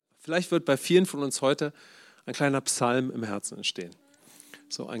Vielleicht wird bei vielen von uns heute ein kleiner Psalm im Herzen entstehen.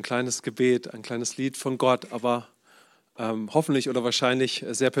 So ein kleines Gebet, ein kleines Lied von Gott, aber hoffentlich oder wahrscheinlich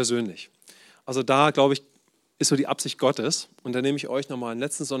sehr persönlich. Also da, glaube ich, ist so die Absicht Gottes. Und da nehme ich euch nochmal in den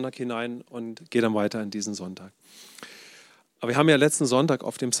letzten Sonntag hinein und gehe dann weiter in diesen Sonntag. Aber wir haben ja letzten Sonntag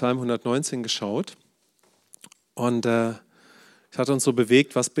auf den Psalm 119 geschaut. Und es hat uns so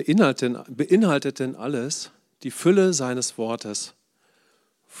bewegt, was beinhaltet denn alles die Fülle seines Wortes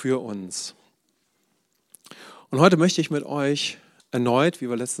für uns. Und heute möchte ich mit euch erneut, wie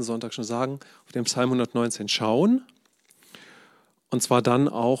wir letzten Sonntag schon sagen, auf den Psalm 119 schauen. Und zwar dann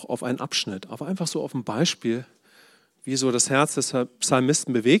auch auf einen Abschnitt, aber einfach so auf ein Beispiel, wie so das Herz des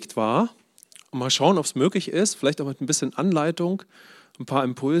Psalmisten bewegt war. Und mal schauen, ob es möglich ist, vielleicht auch mit ein bisschen Anleitung, ein paar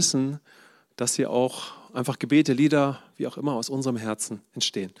Impulsen, dass hier auch einfach Gebete, Lieder, wie auch immer, aus unserem Herzen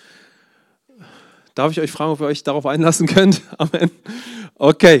entstehen. Darf ich euch fragen, ob ihr euch darauf einlassen könnt? Amen.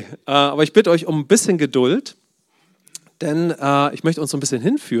 Okay, aber ich bitte euch um ein bisschen Geduld, denn ich möchte uns so ein bisschen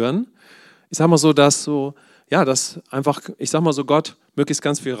hinführen. Ich sage mal so, dass einfach, Gott möglichst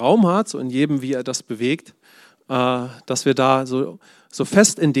ganz viel Raum hat, so in jedem, wie er das bewegt, dass wir da so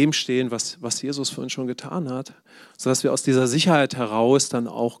fest in dem stehen, was Jesus für uns schon getan hat, sodass wir aus dieser Sicherheit heraus dann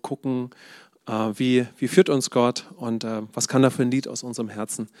auch gucken, wie führt uns Gott und was kann da für ein Lied aus unserem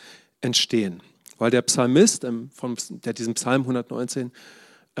Herzen entstehen. Weil der Psalmist, der diesen Psalm 119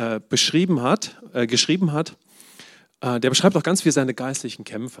 geschrieben hat, der beschreibt auch ganz viel seine geistlichen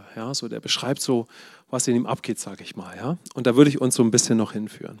Kämpfe. Ja? So, der beschreibt so, was in ihm abgeht, sage ich mal. Ja? Und da würde ich uns so ein bisschen noch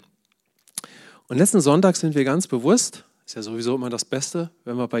hinführen. Und letzten Sonntag sind wir ganz bewusst, ist ja sowieso immer das Beste,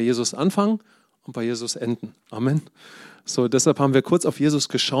 wenn wir bei Jesus anfangen und bei Jesus enden. Amen. So, deshalb haben wir kurz auf Jesus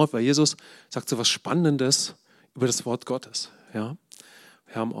geschaut, weil Jesus sagt so was Spannendes über das Wort Gottes. Ja?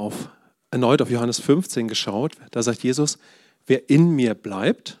 Wir haben erneut auf Johannes 15 geschaut, da sagt Jesus, wer in mir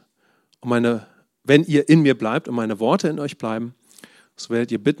bleibt, wenn ihr in mir bleibt und meine Worte in euch bleiben, so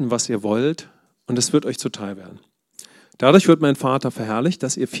werdet ihr bitten, was ihr wollt, und es wird euch zuteil werden. Dadurch wird mein Vater verherrlicht,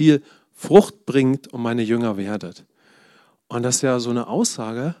 dass ihr viel Frucht bringt und meine Jünger werdet. Und das ist ja so eine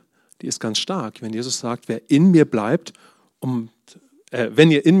Aussage, die ist ganz stark, wenn Jesus sagt, wenn ihr in mir bleibt und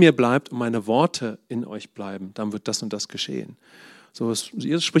meine Worte in euch bleiben, dann wird das und das geschehen. So,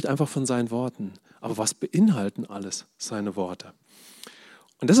 Jesus spricht einfach von seinen Worten. Aber was beinhalten alles seine Worte?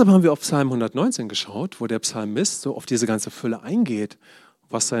 Und deshalb haben wir auf Psalm 119 geschaut, wo der Psalmist so auf diese ganze Fülle eingeht,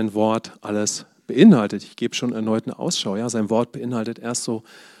 was sein Wort alles beinhaltet. Ich gebe schon erneut eine Ausschau. Ja? Sein Wort beinhaltet erst so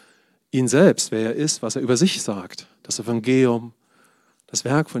ihn selbst, wer er ist, was er über sich sagt, das Evangelium, das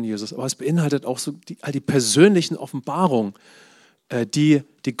Werk von Jesus. Aber es beinhaltet auch so all die persönlichen Offenbarungen, die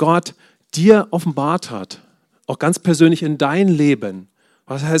Gott dir offenbart hat. Auch ganz persönlich in dein Leben.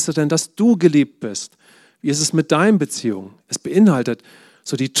 Was heißt es denn, dass du geliebt bist? Wie ist es mit deinen Beziehungen? Es beinhaltet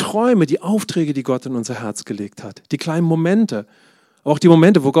so die Träume, die Aufträge, die Gott in unser Herz gelegt hat. Die kleinen Momente. Auch die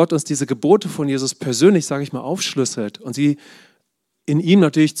Momente, wo Gott uns diese Gebote von Jesus persönlich, sage ich mal, aufschlüsselt und sie in ihm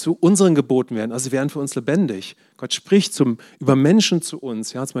natürlich zu unseren Geboten werden. Also sie werden für uns lebendig. Gott spricht über Menschen zu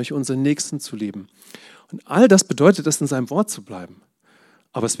uns, ja, zum Beispiel unseren Nächsten zu lieben. Und all das bedeutet es, in seinem Wort zu bleiben.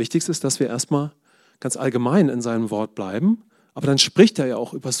 Aber das Wichtigste ist, dass wir erstmal ganz allgemein in seinem Wort bleiben. Aber dann spricht er ja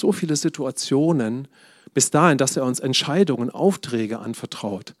auch über so viele Situationen bis dahin, dass er uns Entscheidungen, Aufträge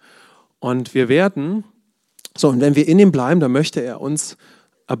anvertraut. Und und wenn wir in ihm bleiben, dann möchte er uns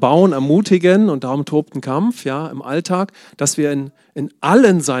erbauen, ermutigen, und darum tobt ein Kampf, ja, im Alltag, dass wir in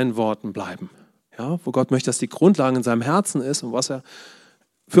allen seinen Worten bleiben. Ja, wo Gott möchte, dass die Grundlage in seinem Herzen ist und was er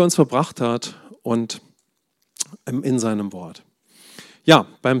für uns verbracht hat und in seinem Wort. Ja,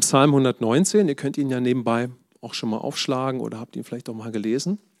 beim Psalm 119, ihr könnt ihn ja nebenbei auch schon mal aufschlagen oder habt ihn vielleicht auch mal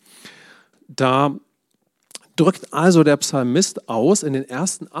gelesen. Da drückt also der Psalmist aus in den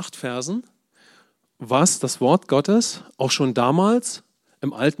ersten 8 Versen, was das Wort Gottes auch schon damals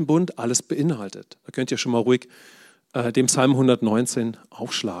im Alten Bund alles beinhaltet. Da könnt ihr schon mal ruhig den Psalm 119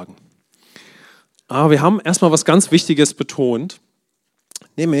 aufschlagen. Aber wir haben erstmal was ganz Wichtiges betont,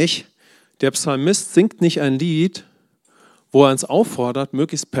 nämlich der Psalmist singt nicht ein Lied, wo er uns auffordert,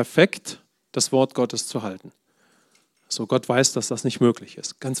 möglichst perfekt das Wort Gottes zu halten. So, Gott weiß, dass das nicht möglich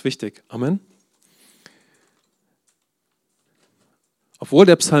ist. Ganz wichtig. Amen. Obwohl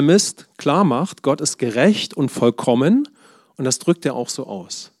der Psalmist klar macht, Gott ist gerecht und vollkommen, und das drückt er auch so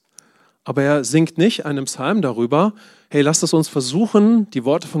aus. Aber er singt nicht einen Psalm darüber, hey, lasst es uns versuchen, die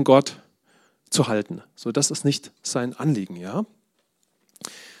Worte von Gott zu halten. So, das ist nicht sein Anliegen. Ja?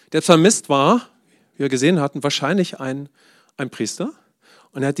 Der Psalmist war, wie wir gesehen hatten, wahrscheinlich ein Priester.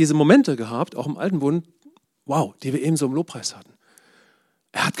 Und er hat diese Momente gehabt, auch im Alten Bund, wow, die wir eben so im Lobpreis hatten.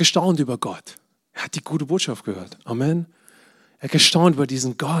 Er hat gestaunt über Gott. Er hat die gute Botschaft gehört. Amen. Er hat gestaunt über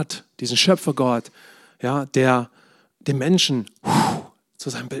diesen Gott, diesen Schöpfergott, ja, der den Menschen zu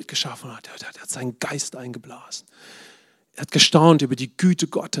seinem Bild geschaffen hat. Er hat seinen Geist eingeblasen. Er hat gestaunt über die Güte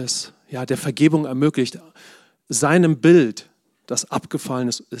Gottes, ja, der Vergebung ermöglicht, seinem Bild, das abgefallen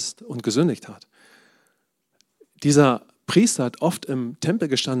ist und gesündigt hat. Dieser Priester hat oft im Tempel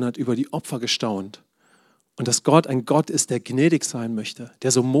gestanden, hat über die Opfer gestaunt. Und dass Gott ein Gott ist, der gnädig sein möchte,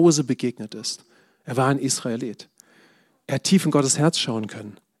 der so Mose begegnet ist. Er war ein Israelit. Er hat tief in Gottes Herz schauen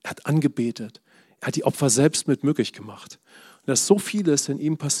können. Er hat angebetet. Er hat die Opfer selbst mit möglich gemacht. Und dass so vieles in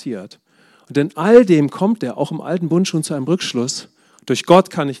ihm passiert. Und in all dem kommt er auch im alten Bund schon zu einem Rückschluss. Durch Gott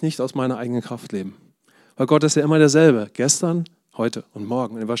kann ich nicht aus meiner eigenen Kraft leben. Weil Gott ist ja immer derselbe. Gestern, heute und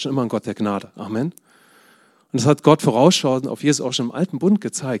morgen. Und er war schon immer ein Gott der Gnade. Amen. Und das hat Gott vorausschauend auf Jesus auch schon im alten Bund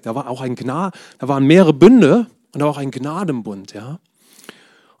gezeigt. Da war auch da waren mehrere Bünde und da war auch ein Gnadenbund. Ja?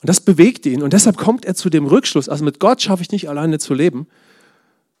 Und das bewegte ihn. Und deshalb kommt er zu dem Rückschluss. Also mit Gott schaffe ich nicht alleine zu leben.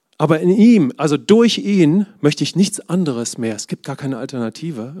 Aber in ihm, also durch ihn, möchte ich nichts anderes mehr. Es gibt gar keine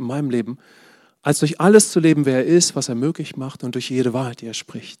Alternative in meinem Leben, als durch alles zu leben, wer er ist, was er möglich macht und durch jede Wahrheit, die er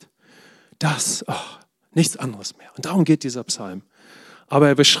spricht. Nichts anderes mehr. Und darum geht dieser Psalm. Aber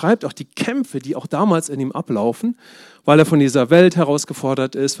er beschreibt auch die Kämpfe, die auch damals in ihm ablaufen, weil er von dieser Welt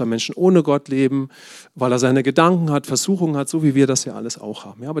herausgefordert ist, weil Menschen ohne Gott leben, weil er seine Gedanken hat, Versuchungen hat, so wie wir das ja alles auch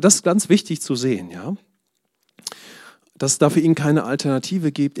haben. Ja, aber das ist ganz wichtig zu sehen, ja, dass es da für ihn keine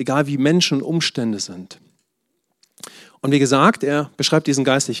Alternative gibt, egal wie Menschen und Umstände sind. Und wie gesagt, er beschreibt diesen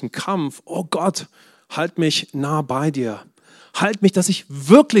geistlichen Kampf. Oh Gott, halt mich nah bei dir. Halt mich, dass ich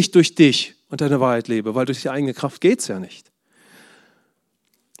wirklich durch dich und deine Wahrheit lebe, weil durch die eigene Kraft geht es ja nicht.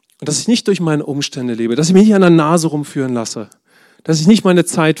 Und dass ich nicht durch meine Umstände lebe, dass ich mich nicht an der Nase rumführen lasse, dass ich nicht meine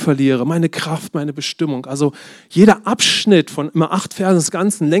Zeit verliere, meine Kraft, meine Bestimmung. Also jeder Abschnitt von immer 8 Versen des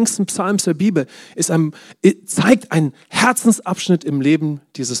ganzen längsten Psalms der Bibel zeigt einen Herzensabschnitt im Leben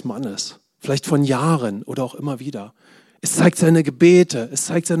dieses Mannes. Vielleicht von Jahren oder auch immer wieder. Es zeigt seine Gebete, es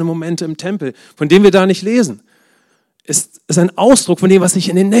zeigt seine Momente im Tempel, von denen wir da nicht lesen. Es ist ein Ausdruck von dem, was sich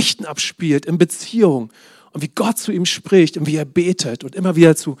in den Nächten abspielt, in Beziehung. Und wie Gott zu ihm spricht und wie er betet und immer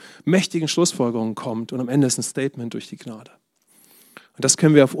wieder zu mächtigen Schlussfolgerungen kommt. Und am Ende ist ein Statement durch die Gnade. Und das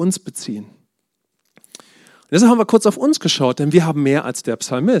können wir auf uns beziehen. Und deshalb haben wir kurz auf uns geschaut, denn wir haben mehr als der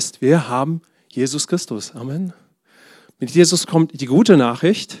Psalmist. Wir haben Jesus Christus. Amen. Mit Jesus kommt die gute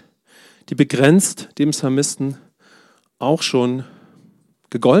Nachricht, die begrenzt dem Psalmisten auch schon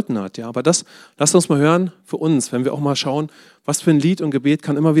gegolten hat. Ja, aber das, lasst uns mal hören für uns, wenn wir auch mal schauen, was für ein Lied und Gebet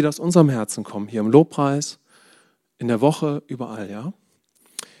kann immer wieder aus unserem Herzen kommen. Hier im Lobpreis, in der Woche, überall. Ja.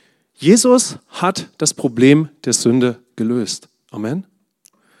 Jesus hat das Problem der Sünde gelöst. Amen.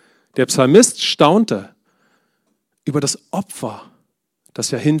 Der Psalmist staunte über das Opfer,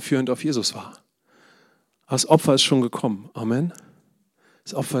 das ja hinführend auf Jesus war. Aber das Opfer ist schon gekommen. Amen.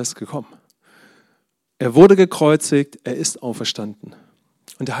 Das Opfer ist gekommen. Er wurde gekreuzigt, er ist auferstanden.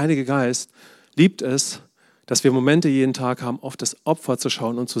 Und der Heilige Geist liebt es, dass wir Momente jeden Tag haben, auf das Opfer zu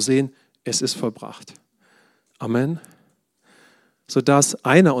schauen und zu sehen, es ist vollbracht. Amen. Sodass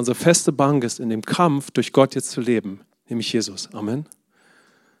einer unsere feste Bank ist, in dem Kampf durch Gott jetzt zu leben, nämlich Jesus. Amen.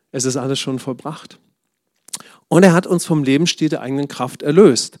 Es ist alles schon vollbracht. Und er hat uns vom Lebensstil der eigenen Kraft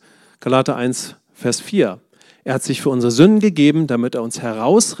erlöst. Galater 1, Vers 4. Er hat sich für unsere Sünden gegeben, damit er uns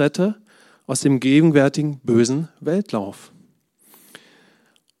herausrette aus dem gegenwärtigen bösen Weltlauf.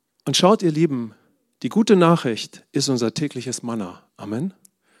 Und schaut, ihr Lieben, die gute Nachricht ist unser tägliches Manna. Amen.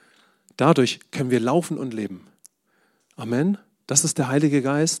 Dadurch können wir laufen und leben. Amen. Das ist der Heilige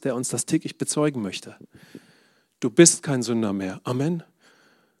Geist, der uns das täglich bezeugen möchte. Du bist kein Sünder mehr. Amen.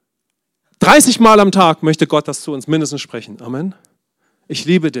 30 Mal am Tag möchte Gott das zu uns mindestens sprechen. Amen. Ich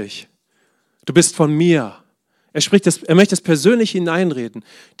liebe dich. Du bist von mir. Er möchte es persönlich hineinreden.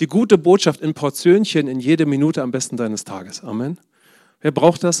 Die gute Botschaft in Portionchen in jede Minute am besten deines Tages. Amen. Wer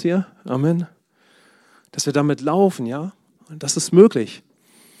braucht das hier? Amen. Dass wir damit laufen, ja? Und das ist möglich.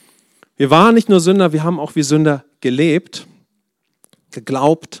 Wir waren nicht nur Sünder, wir haben auch wie Sünder gelebt,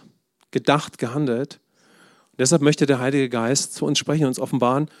 geglaubt, gedacht, gehandelt. Und deshalb möchte der Heilige Geist zu uns sprechen und uns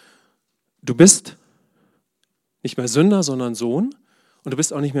offenbaren, du bist nicht mehr Sünder, sondern Sohn. Und du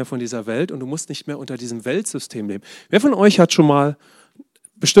bist auch nicht mehr von dieser Welt und du musst nicht mehr unter diesem Weltsystem leben. Wer von euch hat schon mal,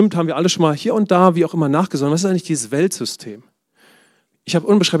 bestimmt haben wir alle schon mal hier und da, wie auch immer, nachgesonnen, was ist eigentlich dieses Weltsystem? Ich habe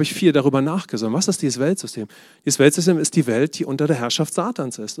unbeschreiblich viel darüber nachgesonnen. Was ist dieses Weltsystem? Dieses Weltsystem ist die Welt, die unter der Herrschaft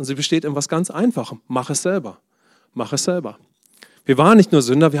Satans ist. Und sie besteht in was ganz Einfachem. Mach es selber. Mach es selber. Wir waren nicht nur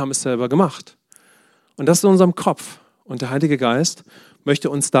Sünder, wir haben es selber gemacht. Und das ist in unserem Kopf. Und der Heilige Geist möchte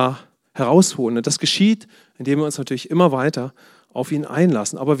uns da herausholen. Und das geschieht, indem wir uns natürlich immer weiter auf ihn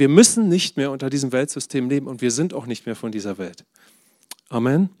einlassen. Aber wir müssen nicht mehr unter diesem Weltsystem leben und wir sind auch nicht mehr von dieser Welt.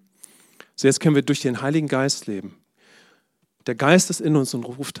 Amen. So, jetzt können wir durch den Heiligen Geist leben. Der Geist ist in uns und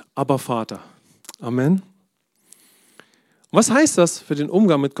ruft, aber Vater. Amen. Und was heißt das für den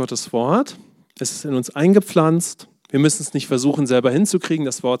Umgang mit Gottes Wort? Es ist in uns eingepflanzt. Wir müssen es nicht versuchen, selber hinzukriegen,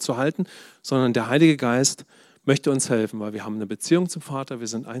 das Wort zu halten, sondern der Heilige Geist möchte uns helfen, weil wir haben eine Beziehung zum Vater, wir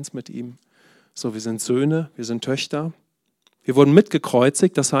sind eins mit ihm. So, wir sind Söhne, wir sind Töchter. Wir wurden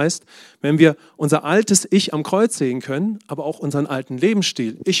mitgekreuzigt, das heißt, wenn wir unser altes Ich am Kreuz sehen können, aber auch unseren alten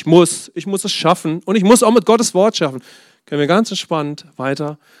Lebensstil, ich muss es schaffen und ich muss auch mit Gottes Wort schaffen, können wir ganz entspannt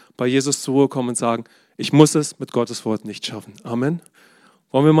weiter bei Jesus zur Ruhe kommen und sagen, ich muss es mit Gottes Wort nicht schaffen. Amen.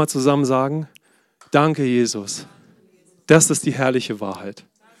 Wollen wir mal zusammen sagen, danke Jesus, das ist die herrliche Wahrheit.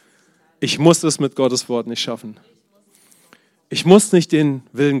 Ich muss es mit Gottes Wort nicht schaffen. Ich muss nicht den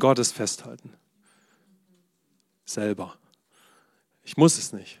Willen Gottes festhalten. Selber. Ich muss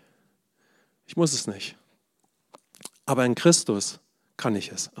es nicht. Ich muss es nicht. Aber in Christus kann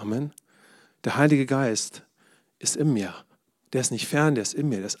ich es. Amen. Der Heilige Geist ist in mir. Der ist nicht fern, der ist in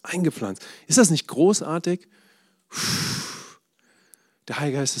mir, der ist eingepflanzt. Ist das nicht großartig? Der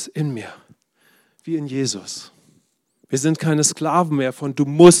Heilige Geist ist in mir, wie in Jesus. Wir sind keine Sklaven mehr von du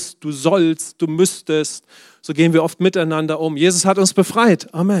musst, du sollst, du müsstest. So gehen wir oft miteinander um. Jesus hat uns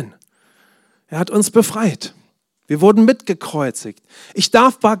befreit. Amen. Er hat uns befreit. Wir wurden mitgekreuzigt. Ich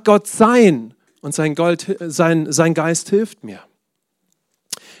darf bei Gott sein und sein Geist hilft mir.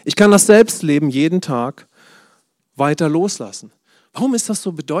 Ich kann das Selbstleben jeden Tag weiter loslassen. Warum ist das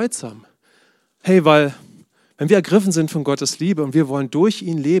so bedeutsam? Hey, weil wenn wir ergriffen sind von Gottes Liebe und wir wollen durch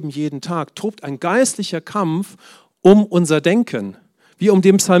ihn leben jeden Tag, tobt ein geistlicher Kampf um unser Denken, wie um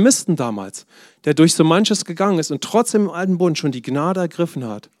den Psalmisten damals, der durch so manches gegangen ist und trotzdem im alten Bund schon die Gnade ergriffen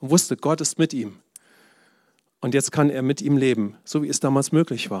hat und wusste, Gott ist mit ihm. Und jetzt kann er mit ihm leben, so wie es damals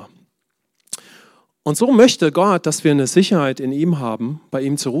möglich war. Und so möchte Gott, dass wir eine Sicherheit in ihm haben, bei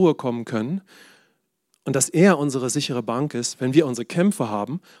ihm zur Ruhe kommen können und dass er unsere sichere Bank ist, wenn wir unsere Kämpfe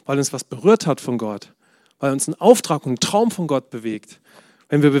haben, weil uns was berührt hat von Gott, weil uns ein Auftrag und ein Traum von Gott bewegt.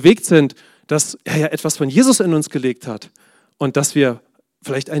 Wenn wir bewegt sind, dass er ja etwas von Jesus in uns gelegt hat und dass wir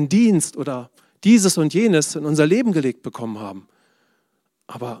vielleicht einen Dienst oder dieses und jenes in unser Leben gelegt bekommen haben.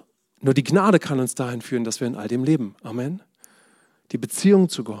 Aber nur die Gnade kann uns dahin führen, dass wir in all dem leben. Amen. Die Beziehung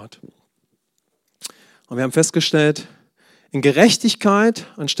zu Gott. Und wir haben festgestellt, in Gerechtigkeit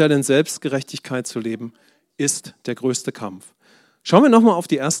anstelle in Selbstgerechtigkeit zu leben, ist der größte Kampf. Schauen wir nochmal auf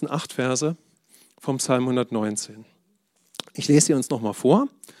die ersten 8 Verse vom Psalm 119. Ich lese sie uns nochmal vor.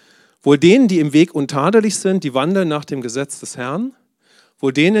 Wohl denen, die im Weg untadelig sind, die wandeln nach dem Gesetz des Herrn.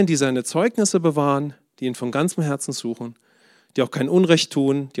 Wohl denen, die seine Zeugnisse bewahren, die ihn von ganzem Herzen suchen, die auch kein Unrecht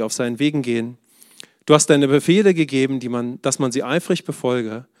tun, die auf seinen Wegen gehen. Du hast deine Befehle gegeben, dass man sie eifrig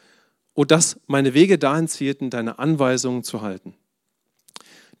befolge, o dass meine Wege dahin zielten, deine Anweisungen zu halten.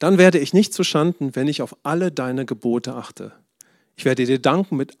 Dann werde ich nicht zuschanden, wenn ich auf alle deine Gebote achte. Ich werde dir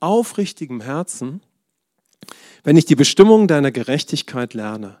danken mit aufrichtigem Herzen, wenn ich die Bestimmungen deiner Gerechtigkeit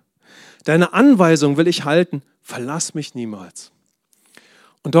lerne. Deine Anweisung will ich halten, verlass mich niemals.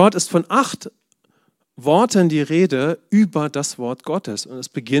 Und dort ist von 8 Worten die Rede über das Wort Gottes. Und es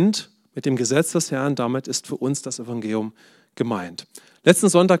beginnt mit dem Gesetz des Herrn, damit ist für uns das Evangelium gemeint. Letzten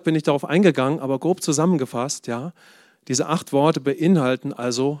Sonntag bin ich darauf eingegangen, aber grob zusammengefasst, ja, diese 8 Worte beinhalten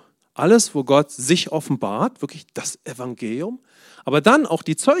also alles, wo Gott sich offenbart, wirklich das Evangelium, aber dann auch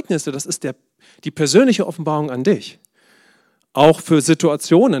die Zeugnisse, das ist die persönliche Offenbarung an dich. Auch für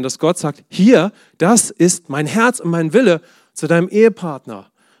Situationen, dass Gott sagt, hier, das ist mein Herz und mein Wille zu deinem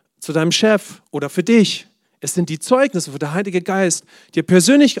Ehepartner, zu deinem Chef oder für dich. Es sind die Zeugnisse, wo der Heilige Geist dir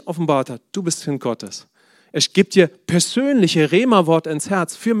persönlich offenbart hat, du bist Kind Gottes. Es gibt dir persönliche Rema-Worte ins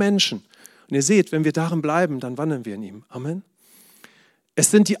Herz für Menschen. Und ihr seht, wenn wir darin bleiben, dann wandeln wir in ihm. Amen.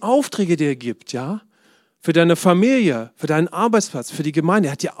 Es sind die Aufträge, die er gibt, ja, für deine Familie, für deinen Arbeitsplatz, für die Gemeinde.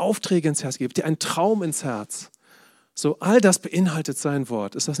 Er hat dir Aufträge ins Herz gegeben, dir einen Traum ins Herz. So, all das beinhaltet sein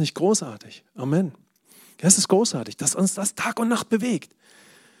Wort. Ist das nicht großartig? Amen. Ja, es ist großartig, dass uns das Tag und Nacht bewegt.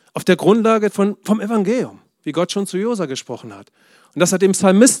 Auf der Grundlage vom Evangelium, wie Gott schon zu Josa gesprochen hat. Und das hat den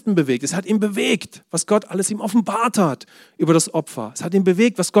Psalmisten bewegt. Es hat ihn bewegt, was Gott alles ihm offenbart hat über das Opfer. Es hat ihn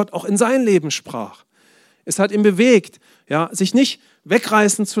bewegt, was Gott auch in sein Leben sprach. Es hat ihn bewegt, ja, sich nicht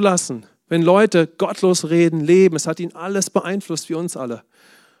wegreißen zu lassen, wenn Leute gottlos reden, leben. Es hat ihn alles beeinflusst, wie uns alle.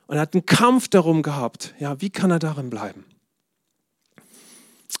 Und er hat einen Kampf darum gehabt. Ja, wie kann er darin bleiben?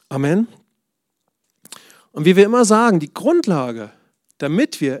 Amen. Und wie wir immer sagen, die Grundlage,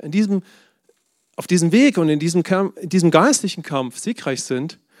 damit wir auf diesem Weg und in diesem geistlichen Kampf siegreich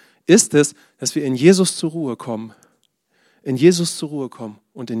sind, ist es, dass wir in Jesus zur Ruhe kommen. In Jesus zur Ruhe kommen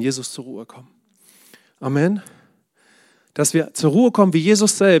und in Jesus zur Ruhe kommen. Amen. Dass wir zur Ruhe kommen, wie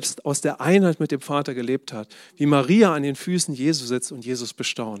Jesus selbst aus der Einheit mit dem Vater gelebt hat. Wie Maria an den Füßen Jesu sitzt und Jesus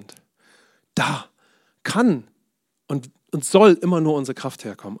bestaunt. Da kann und soll immer nur unsere Kraft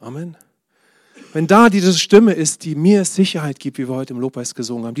herkommen. Amen. Wenn da diese Stimme ist, die mir Sicherheit gibt, wie wir heute im Lobpreis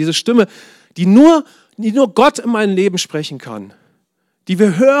gesungen haben. Diese Stimme, die nur Gott in mein Leben sprechen kann. Die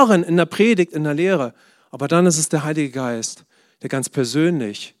wir hören in der Predigt, in der Lehre. Aber dann ist es der Heilige Geist, der ganz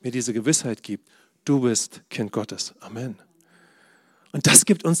persönlich mir diese Gewissheit gibt. Du bist Kind Gottes. Amen. Und das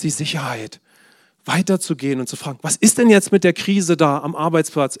gibt uns die Sicherheit, weiterzugehen und zu fragen, was ist denn jetzt mit der Krise da am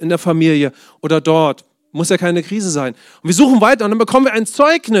Arbeitsplatz, in der Familie oder dort? Muss ja keine Krise sein. Und wir suchen weiter und dann bekommen wir ein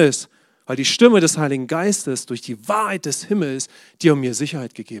Zeugnis, weil die Stimme des Heiligen Geistes durch die Wahrheit des Himmels dir und mir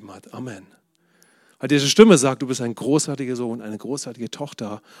Sicherheit gegeben hat. Amen. Weil diese Stimme sagt, du bist ein großartiger Sohn, eine großartige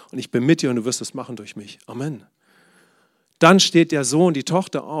Tochter und ich bin mit dir und du wirst es machen durch mich. Amen. Dann steht der Sohn, die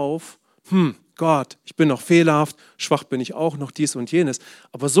Tochter auf, Gott, ich bin noch fehlerhaft, schwach bin ich auch noch, dies und jenes.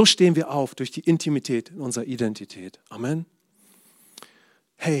 Aber so stehen wir auf durch die Intimität in unserer Identität. Amen.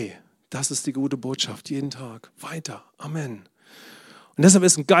 Hey, das ist die gute Botschaft, jeden Tag. Weiter. Amen. Und deshalb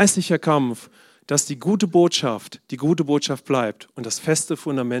ist ein geistlicher Kampf, dass die gute Botschaft bleibt und das feste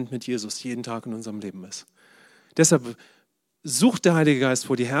Fundament mit Jesus jeden Tag in unserem Leben ist. Deshalb sucht der Heilige Geist,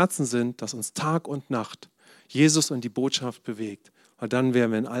 wo die Herzen sind, dass uns Tag und Nacht Jesus und die Botschaft bewegt. Weil dann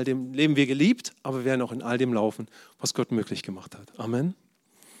werden wir in all dem, leben wir geliebt, aber wir werden auch in all dem laufen, was Gott möglich gemacht hat. Amen.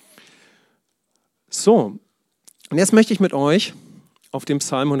 So, und jetzt möchte ich mit euch auf dem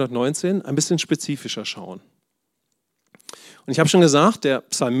Psalm 119 ein bisschen spezifischer schauen. Und ich habe schon gesagt, der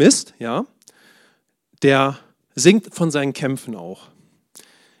Psalmist, ja, der singt von seinen Kämpfen auch.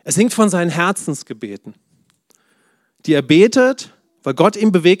 Er singt von seinen Herzensgebeten, die er betet, weil Gott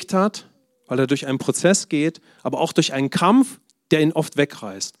ihn bewegt hat, weil er durch einen Prozess geht, aber auch durch einen Kampf, der ihn oft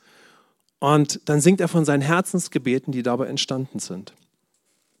wegreißt. Und dann singt er von seinen Herzensgebeten, die dabei entstanden sind.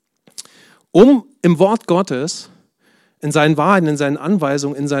 Um im Wort Gottes, in seinen Wahrheiten, in seinen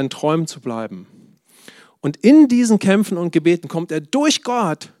Anweisungen, in seinen Träumen zu bleiben. Und in diesen Kämpfen und Gebeten kommt er durch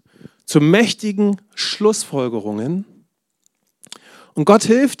Gott zu mächtigen Schlussfolgerungen. Und Gott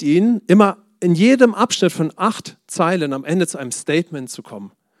hilft ihm, immer in jedem Abschnitt von 8 Zeilen am Ende zu einem Statement zu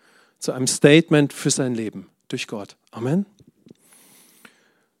kommen. Zu einem Statement für sein Leben durch Gott. Amen.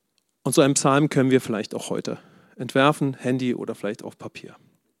 Und so einen Psalm können wir vielleicht auch heute entwerfen, Handy oder vielleicht auf Papier.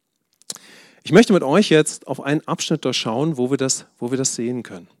 Ich möchte mit euch jetzt auf einen Abschnitt durchschauen, wo wir das sehen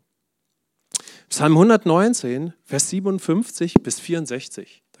können. Psalm 119, Vers 57 bis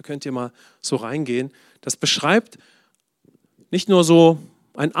 64. Da könnt ihr mal so reingehen. Das beschreibt nicht nur so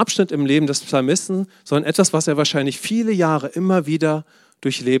einen Abschnitt im Leben des Psalmisten, sondern etwas, was er wahrscheinlich viele Jahre immer wieder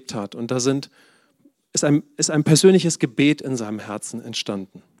durchlebt hat. Und da ist ein persönliches Gebet in seinem Herzen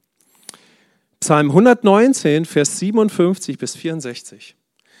entstanden. Psalm 119, Vers 57 bis 64.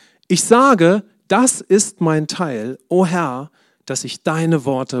 Ich sage, das ist mein Teil, o Herr, dass ich deine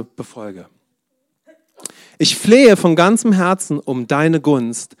Worte befolge. Ich flehe von ganzem Herzen um deine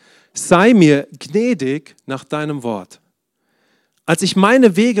Gunst. Sei mir gnädig nach deinem Wort. Als ich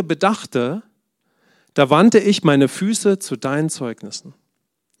meine Wege bedachte, da wandte ich meine Füße zu deinen Zeugnissen.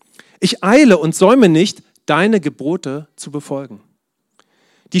 Ich eile und säume nicht, deine Gebote zu befolgen.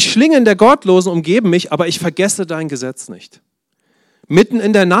 Die Schlingen der Gottlosen umgeben mich, aber ich vergesse dein Gesetz nicht. Mitten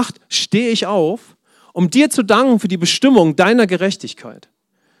in der Nacht stehe ich auf, um dir zu danken für die Bestimmung deiner Gerechtigkeit.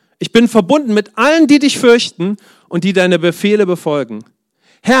 Ich bin verbunden mit allen, die dich fürchten und die deine Befehle befolgen.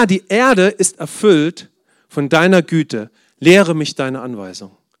 Herr, die Erde ist erfüllt von deiner Güte. Lehre mich deine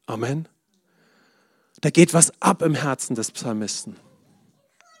Anweisung. Amen. Da geht was ab im Herzen des Psalmisten.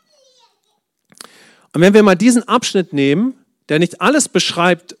 Und wenn wir mal diesen Abschnitt nehmen, der nicht alles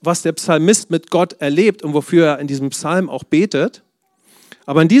beschreibt, was der Psalmist mit Gott erlebt und wofür er in diesem Psalm auch betet,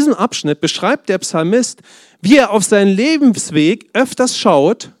 aber in diesem Abschnitt beschreibt der Psalmist, wie er auf seinen Lebensweg öfters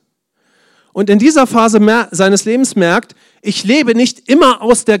schaut und in dieser Phase seines Lebens merkt, ich lebe nicht immer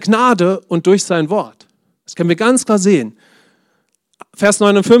aus der Gnade und durch sein Wort. Das können wir ganz klar sehen. Vers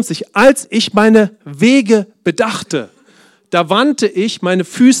 59, als ich meine Wege bedachte, da wandte ich meine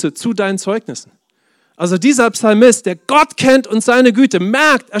Füße zu deinen Zeugnissen. Also dieser Psalmist, der Gott kennt und seine Güte,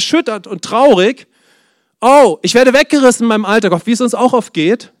 merkt, erschüttert und traurig, oh, ich werde weggerissen in meinem Alltag, wie es uns auch oft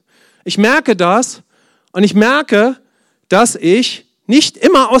geht. Ich merke das und ich merke, dass ich nicht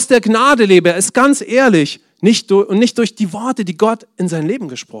immer aus der Gnade lebe. Er ist ganz ehrlich, nicht durch die Worte, die Gott in sein Leben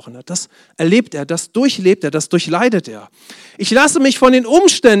gesprochen hat. Das erlebt er, das durchlebt er, das durchleidet er. Ich lasse mich von den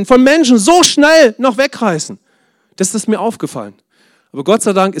Umständen, von Menschen so schnell noch wegreißen. Das ist mir aufgefallen. Aber Gott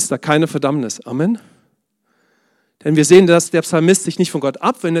sei Dank ist da keine Verdammnis. Amen. Denn wir sehen, dass der Psalmist sich nicht von Gott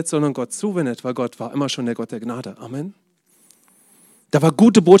abwendet, sondern Gott zuwendet, weil Gott war immer schon der Gott der Gnade. Amen. Da war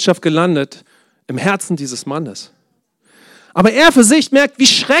gute Botschaft gelandet im Herzen dieses Mannes. Aber er für sich merkt, wie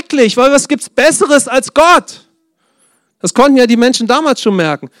schrecklich, weil was gibt's Besseres als Gott? Das konnten ja die Menschen damals schon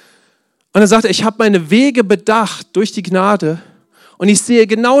merken. Und er sagte, ich habe meine Wege bedacht durch die Gnade und ich sehe,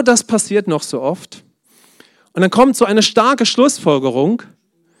 genau das passiert noch so oft. Und dann kommt so eine starke Schlussfolgerung.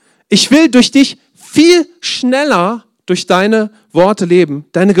 Ich will durch dich viel schneller durch deine Worte leben,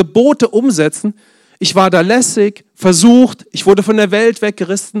 deine Gebote umsetzen. Ich war da lässig, versucht, ich wurde von der Welt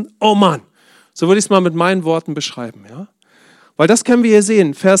weggerissen. Oh Mann, so würde ich es mal mit meinen Worten beschreiben. Ja? Weil das können wir hier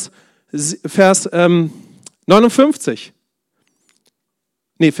sehen, Vers 59.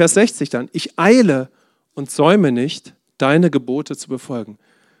 Vers 60 dann. Ich eile und säume nicht, deine Gebote zu befolgen.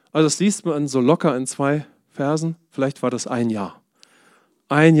 Also das liest man so locker in 2 Versen. Vielleicht war das ein Jahr.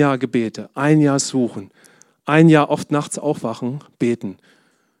 Ein Jahr Gebete, ein Jahr suchen, ein Jahr oft nachts aufwachen, beten.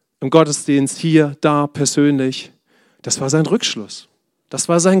 Im Gottesdienst, hier, da, persönlich. Das war sein Rückschluss. Das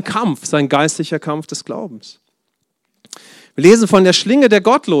war sein Kampf, sein geistlicher Kampf des Glaubens. Wir lesen von der Schlinge der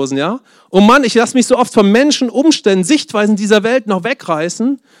Gottlosen, ja? Oh Mann, ich lasse mich so oft von Menschen, Umständen, Sichtweisen dieser Welt noch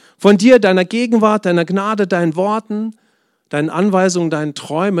wegreißen. Von dir, deiner Gegenwart, deiner Gnade, deinen Worten, deinen Anweisungen, deinen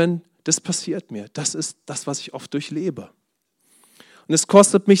Träumen. Das passiert mir. Das ist das, was ich oft durchlebe. Und es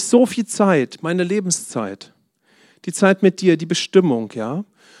kostet mich so viel Zeit, meine Lebenszeit. Die Zeit mit dir, die Bestimmung, ja?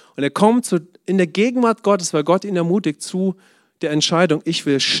 Und er kommt in der Gegenwart Gottes, weil Gott ihn ermutigt zu der Entscheidung, ich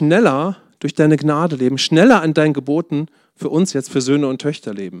will schneller durch deine Gnade leben, schneller an deinen Geboten für uns jetzt, für Söhne und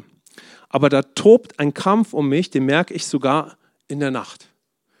Töchter leben. Aber da tobt ein Kampf um mich, den merke ich sogar in der Nacht.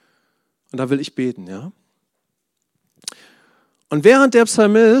 Und da will ich beten, ja. Und während der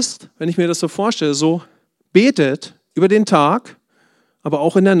Psalmist, wenn ich mir das so vorstelle, so betet über den Tag, aber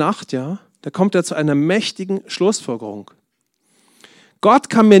auch in der Nacht, ja, da kommt er zu einer mächtigen Schlussfolgerung. Gott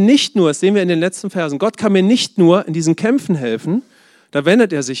kann mir nicht nur, das sehen wir in den letzten Versen, Gott kann mir nicht nur in diesen Kämpfen helfen, da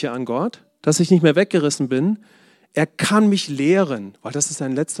wendet er sich ja an Gott, dass ich nicht mehr weggerissen bin. Er kann mich lehren, weil das ist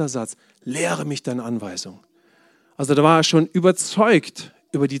sein letzter Satz, lehre mich deine Anweisung. Also da war er schon überzeugt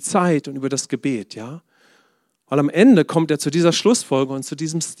über die Zeit und über das Gebet, ja. Weil am Ende kommt er zu dieser Schlussfolgerung und zu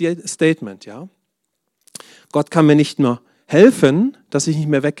diesem Statement, ja. Gott kann mir nicht nur helfen, dass ich nicht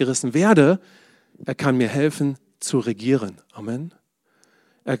mehr weggerissen werde, er kann mir helfen zu regieren. Amen.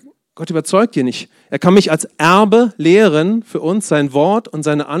 Gott überzeugt hier nicht. Er kann mich als Erbe lehren, für uns sein Wort und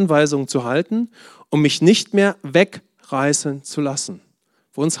seine Anweisungen zu halten, um mich nicht mehr wegreißen zu lassen.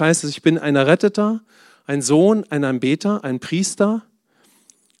 Für uns heißt es, ich bin ein Erretteter, ein Sohn, ein Anbeter, ein Priester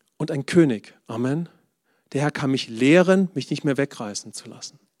und ein König. Amen. Der Herr kann mich lehren, mich nicht mehr wegreißen zu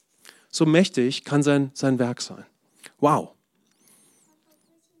lassen. So mächtig kann sein Werk sein. Wow.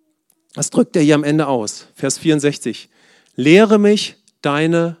 Was drückt er hier am Ende aus? Vers 64. Lehre mich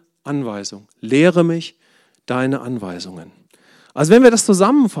deine Anweisung. Lehre mich deine Anweisungen. Also wenn wir das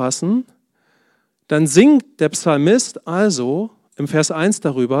zusammenfassen, dann singt der Psalmist also im Vers 1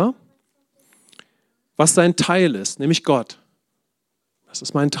 darüber, was sein Teil ist, nämlich Gott. Das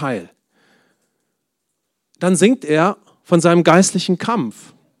ist mein Teil. Dann singt er von seinem geistlichen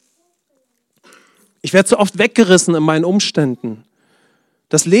Kampf. Ich werde so oft weggerissen in meinen Umständen.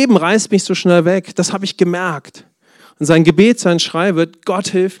 Das Leben reißt mich so schnell weg. Das habe ich gemerkt. Und sein Gebet, sein Schrei wird, Gott,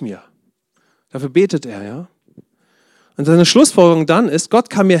 hilf mir. Dafür betet er, ja. Und seine Schlussfolgerung dann ist,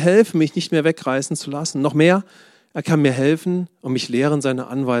 Gott kann mir helfen, mich nicht mehr wegreißen zu lassen. Noch mehr, er kann mir helfen und mich lehren, seine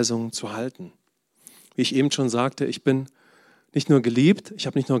Anweisungen zu halten. Wie ich eben schon sagte, ich bin nicht nur geliebt, ich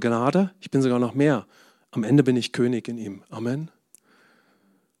habe nicht nur Gnade, ich bin sogar noch mehr. Am Ende bin ich König in ihm. Amen.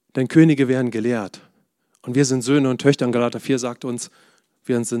 Denn Könige werden gelehrt. Und wir sind Söhne und Töchter. Und Galater 4 sagt uns,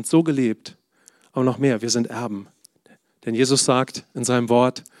 wir sind so geliebt, aber noch mehr, wir sind Erben. Denn Jesus sagt in seinem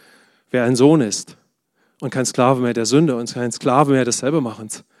Wort, wer ein Sohn ist und kein Sklave mehr der Sünde und kein Sklave mehr des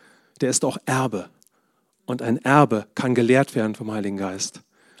Selbermachens, der ist auch Erbe. Und ein Erbe kann gelehrt werden vom Heiligen Geist,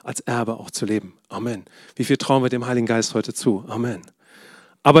 als Erbe auch zu leben. Amen. Wie viel trauen wir dem Heiligen Geist heute zu? Amen.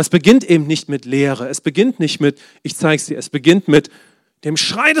 Aber es beginnt eben nicht mit Lehre. Es beginnt nicht mit, ich zeige es dir. Es beginnt mit dem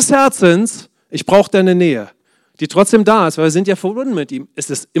Schrei des Herzens, ich brauche deine Nähe, die trotzdem da ist, weil wir sind ja verbunden mit ihm. Es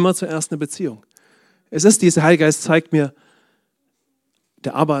ist immer zuerst eine Beziehung. Es ist dieser Heilige Geist zeigt mir,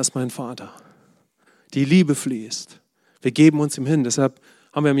 der Abba ist mein Vater. Die Liebe fließt. Wir geben uns ihm hin. Deshalb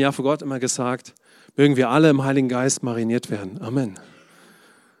haben wir im Jahr vor Gott immer gesagt, mögen wir alle im Heiligen Geist mariniert werden. Amen.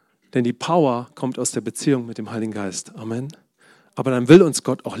 Denn die Power kommt aus der Beziehung mit dem Heiligen Geist. Amen. Aber dann will uns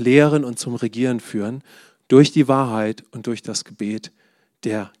Gott auch lehren und zum Regieren führen, durch die Wahrheit und durch das Gebet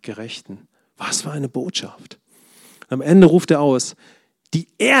der Gerechten. Was für eine Botschaft. Am Ende ruft er aus, die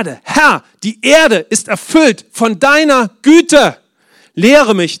Erde, Herr, die Erde ist erfüllt von deiner Güte.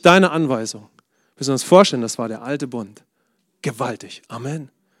 Lehre mich deine Anweisung. Wir müssen uns vorstellen, das war der alte Bund. Gewaltig. Amen.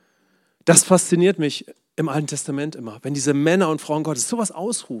 Das fasziniert mich im Alten Testament immer, wenn diese Männer und Frauen Gottes sowas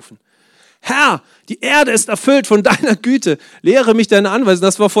ausrufen. Herr, die Erde ist erfüllt von deiner Güte. Lehre mich deine Anweisung.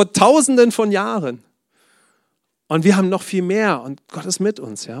 Das war vor Tausenden von Jahren. Und wir haben noch viel mehr und Gott ist mit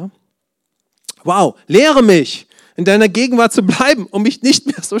uns, ja. Wow, lehre mich, in deiner Gegenwart zu bleiben, um mich nicht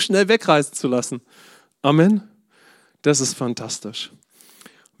mehr so schnell wegreißen zu lassen. Amen. Das ist fantastisch.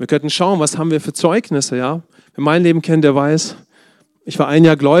 Wir könnten schauen, was haben wir für Zeugnisse, ja. Wer mein Leben kennt, der weiß, ich war ein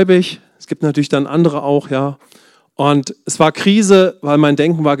Jahr gläubig. Es gibt natürlich dann andere auch, ja. Und es war Krise, weil mein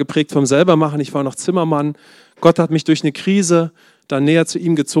Denken war geprägt vom Selbermachen. Ich war noch Zimmermann. Gott hat mich durch eine Krise dann näher zu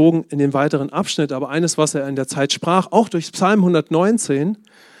ihm gezogen in den weiteren Abschnitt. Aber eines, was er in der Zeit sprach, auch durch Psalm 119,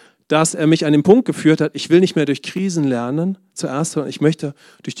 dass er mich an den Punkt geführt hat, ich will nicht mehr durch Krisen lernen zuerst, sondern ich möchte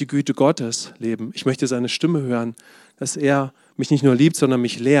durch die Güte Gottes leben. Ich möchte seine Stimme hören, dass er mich nicht nur liebt, sondern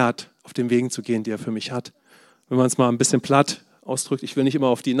mich lehrt, auf den Wegen zu gehen, die er für mich hat. Wenn man es mal ein bisschen platt ausdrückt, ich will nicht immer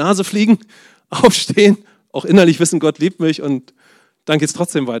auf die Nase fliegen, aufstehen, auch innerlich wissen, Gott liebt mich und dann geht es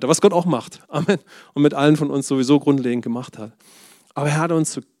trotzdem weiter, was Gott auch macht. Amen. Und mit allen von uns sowieso grundlegend gemacht hat. Aber er hat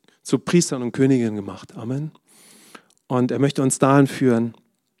uns zu Priestern und Königinnen gemacht. Amen. Und er möchte uns dahin führen,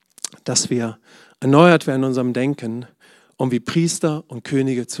 dass wir erneuert werden in unserem Denken, um wie Priester und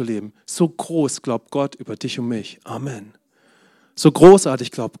Könige zu leben. So groß glaubt Gott über dich und mich. Amen. So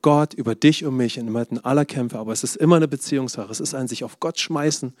großartig glaubt Gott über dich und mich inmitten aller Kämpfe. Aber es ist immer eine Beziehungssache. Es ist ein sich auf Gott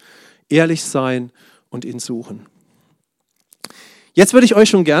schmeißen, ehrlich sein und ihn suchen. Jetzt würde ich euch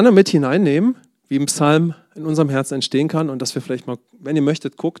schon gerne mit hineinnehmen, wie ein Psalm in unserem Herzen entstehen kann und dass wir vielleicht mal, wenn ihr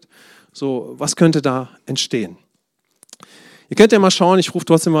möchtet, guckt, so was könnte da entstehen. Ihr könnt ja mal schauen, ich rufe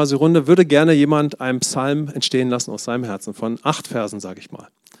trotzdem mal so Runde, würde gerne jemand einen Psalm entstehen lassen aus seinem Herzen, von 8 Versen, sage ich mal.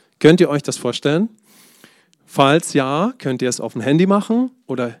 Könnt ihr euch das vorstellen? Falls ja, könnt ihr es auf dem Handy machen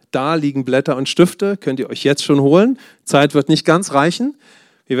oder da liegen Blätter und Stifte, könnt ihr euch jetzt schon holen. Zeit wird nicht ganz reichen.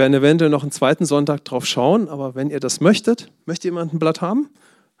 Wir werden eventuell noch einen zweiten Sonntag drauf schauen, aber wenn ihr das möchtet jemand ein Blatt haben?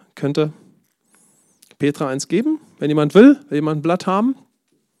 Könnte Petra eins geben, wenn jemand will jemand ein Blatt haben?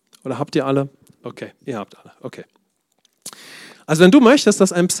 Oder habt ihr alle? Okay, ihr habt alle, okay. Also wenn du möchtest,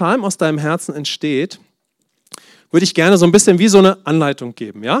 dass ein Psalm aus deinem Herzen entsteht, würde ich gerne so ein bisschen wie so eine Anleitung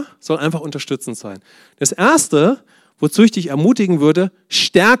geben, ja? Soll einfach unterstützend sein. Das Erste, wozu ich dich ermutigen würde,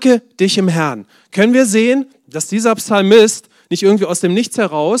 stärke dich im Herrn. Können wir sehen, dass dieser Psalmist nicht irgendwie aus dem Nichts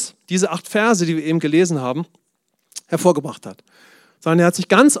heraus diese 8 Verse, die wir eben gelesen haben, hervorgebracht hat, sondern er hat sich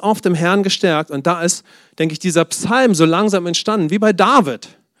ganz auf dem Herrn gestärkt und da ist, denke ich, dieser Psalm so langsam entstanden, wie bei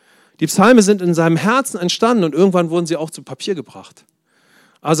David. Die Psalme sind in seinem Herzen entstanden und irgendwann wurden sie auch zu Papier gebracht.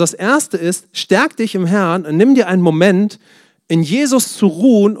 Also das Erste ist, stärk dich im Herrn und nimm dir einen Moment, in Jesus zu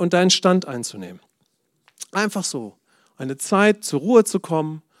ruhen und deinen Stand einzunehmen. Einfach so, eine Zeit zur Ruhe zu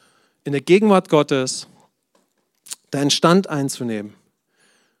kommen, in der Gegenwart Gottes, deinen Stand einzunehmen.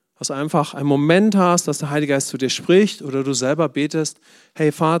 Dass du einfach einen Moment hast, dass der Heilige Geist zu dir spricht oder du selber betest,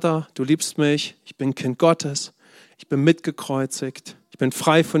 hey Vater, du liebst mich, ich bin Kind Gottes, ich bin mitgekreuzigt, ich bin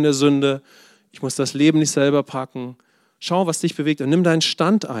frei von der Sünde, ich muss das Leben nicht selber packen. Schau, was dich bewegt und nimm deinen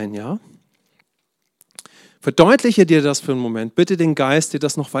Stand ein, ja? Verdeutliche dir das für einen Moment, bitte den Geist, dir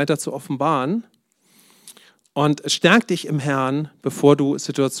das noch weiter zu offenbaren und stärk dich im Herrn, bevor du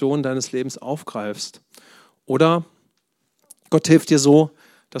Situationen deines Lebens aufgreifst. Oder Gott hilft dir so,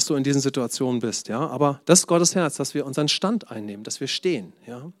 dass du in diesen Situationen bist, ja? Aber das ist Gottes Herz, dass wir unseren Stand einnehmen, dass wir stehen,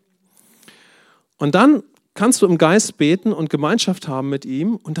 ja? Und dann kannst du im Geist beten und Gemeinschaft haben mit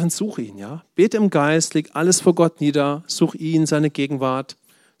ihm und dann such ihn, ja? Bete im Geist, leg alles vor Gott nieder, such ihn, seine Gegenwart,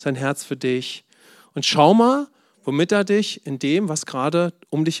 sein Herz für dich und schau mal, womit er dich in dem, was gerade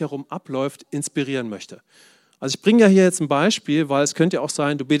um dich herum abläuft, inspirieren möchte. Also ich bringe ja hier jetzt ein Beispiel, weil es könnte ja auch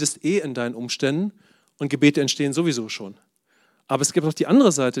sein, du betest in deinen Umständen und Gebete entstehen sowieso schon. Aber es gibt auch die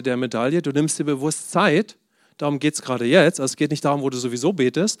andere Seite der Medaille, du nimmst dir bewusst Zeit, darum geht es gerade jetzt, also es geht nicht darum, wo du sowieso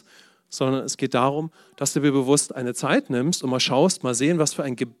betest, sondern es geht darum, dass du dir bewusst eine Zeit nimmst und mal schaust, mal sehen, was für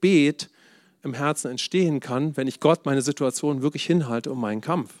ein Gebet im Herzen entstehen kann, wenn ich Gott meine Situation wirklich hinhalte um meinen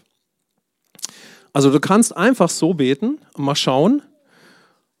Kampf. Also du kannst einfach so beten und mal schauen,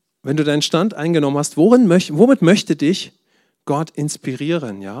 wenn du deinen Stand eingenommen hast, womit möchte dich Gott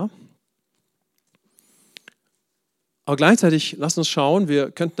inspirieren, ja? Aber gleichzeitig, lass uns schauen,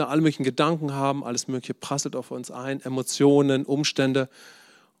 wir könnten da alle möglichen Gedanken haben, alles Mögliche prasselt auf uns ein, Emotionen, Umstände.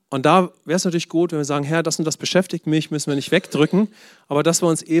 Und da wäre es natürlich gut, wenn wir sagen, Herr, das und das beschäftigt mich, müssen wir nicht wegdrücken, aber dass wir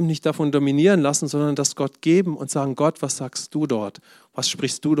uns eben nicht davon dominieren lassen, sondern das Gott geben und sagen, Gott, was sagst du dort? Was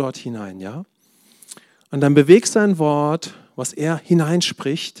sprichst du dort hinein, ja? Und dann beweg sein Wort was er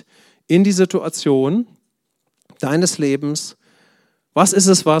hineinspricht in die Situation deines Lebens. Was ist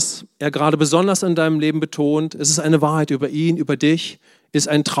es, was er gerade besonders in deinem Leben betont? Ist es eine Wahrheit über ihn, über dich? Ist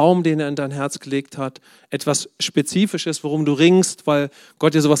ein Traum, den er in dein Herz gelegt hat? Etwas Spezifisches, worum du ringst, weil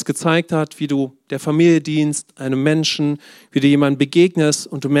Gott dir sowas gezeigt hat, wie du der Familie dienst, einem Menschen, wie du jemandem begegnest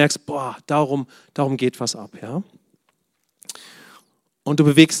und du merkst, boah, darum geht was ab, ja? Und du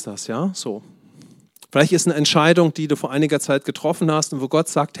bewegst das, ja, so. Vielleicht ist eine Entscheidung, die du vor einiger Zeit getroffen hast und wo Gott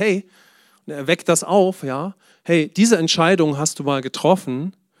sagt, hey, und er weckt das auf, ja, hey, diese Entscheidung hast du mal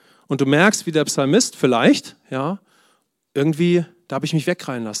getroffen und du merkst, wie der Psalmist vielleicht, ja, irgendwie, da habe ich mich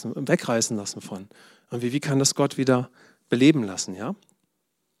wegreißen lassen von. Und wie kann das Gott wieder beleben lassen, ja?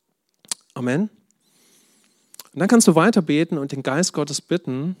 Amen. Und dann kannst du weiter beten und den Geist Gottes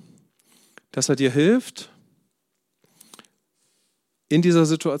bitten, dass er dir hilft in dieser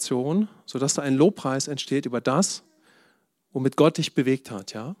Situation, sodass da ein Lobpreis entsteht über das, womit Gott dich bewegt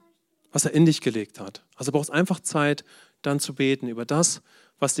hat, ja? Was er in dich gelegt hat. Also du brauchst einfach Zeit, dann zu beten über das,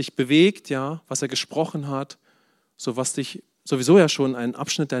 was dich bewegt, ja, was er gesprochen hat, so was dich sowieso ja schon einen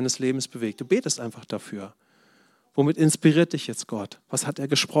Abschnitt deines Lebens bewegt. Du betest einfach dafür. Womit inspiriert dich jetzt Gott? Was hat er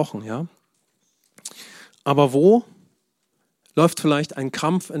gesprochen, ja? Aber wo läuft vielleicht ein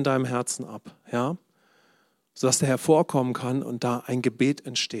Krampf in deinem Herzen ab, ja? Sodass der hervorkommen kann und da ein Gebet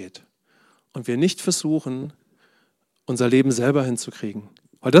entsteht. Und wir nicht versuchen, unser Leben selber hinzukriegen.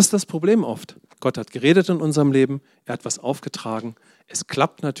 Weil das ist das Problem oft. Gott hat geredet in unserem Leben, er hat was aufgetragen, es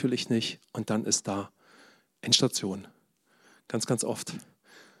klappt natürlich nicht und dann ist da Endstation. Ganz, ganz oft.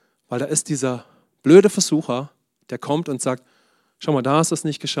 Weil da ist dieser blöde Versucher, der kommt und sagt, schau mal, da hast du es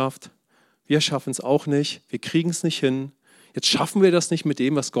nicht geschafft, wir schaffen es auch nicht, wir kriegen es nicht hin, jetzt schaffen wir das nicht mit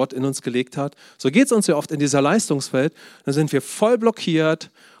dem, was Gott in uns gelegt hat. So geht es uns ja oft in dieser Leistungswelt, dann sind wir voll blockiert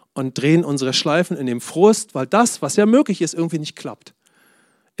und drehen unsere Schleifen in dem Frust, weil das, was ja möglich ist, irgendwie nicht klappt.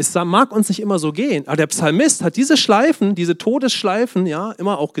 Es mag uns nicht immer so gehen, aber der Psalmist hat diese Schleifen, diese Todesschleifen, ja,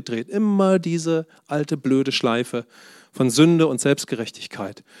 immer auch gedreht. Immer diese alte, blöde Schleife von Sünde und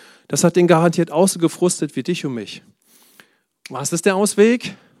Selbstgerechtigkeit. Das hat ihn garantiert auch so gefrustet wie dich und mich. Was ist der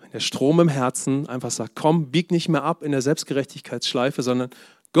Ausweg? Wenn der Strom im Herzen einfach sagt, komm, bieg nicht mehr ab in der Selbstgerechtigkeitsschleife, sondern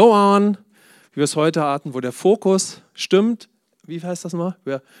go on, wie wir es heute hatten, wo der Fokus stimmt. Wie heißt das mal?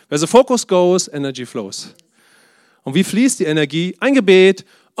 Where the focus goes, energy flows. Und wie fließt die Energie? Ein Gebet.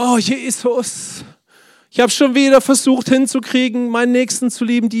 Oh Jesus, ich habe schon wieder versucht hinzukriegen, meinen Nächsten zu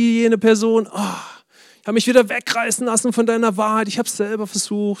lieben, jene Person. Oh, ich habe mich wieder wegreißen lassen von deiner Wahrheit. Ich habe es selber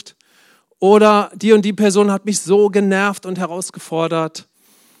versucht. Oder die und die Person hat mich so genervt und herausgefordert.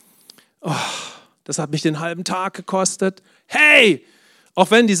 Oh, das hat mich den halben Tag gekostet. Hey,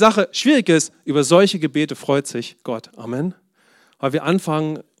 auch wenn die Sache schwierig ist, über solche Gebete freut sich Gott. Amen. Weil wir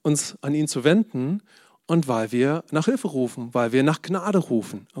anfangen, uns an ihn zu wenden und weil wir nach Hilfe rufen, weil wir nach Gnade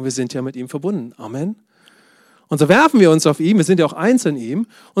rufen. Und wir sind ja mit ihm verbunden. Amen. Und so werfen wir uns auf ihn, wir sind ja auch eins in ihm.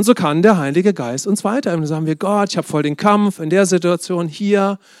 Und so kann der Heilige Geist uns weiter. Und dann sagen wir, Gott, ich habe voll den Kampf in der Situation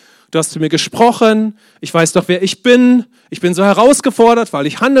hier. Du hast zu mir gesprochen. Ich weiß doch, wer ich bin. Ich bin so herausgefordert, weil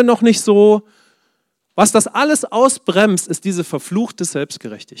ich handle noch nicht so. Was das alles ausbremst, ist diese verfluchte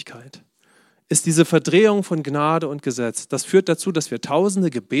Selbstgerechtigkeit. Ist diese Verdrehung von Gnade und Gesetz. Das führt dazu, dass wir tausende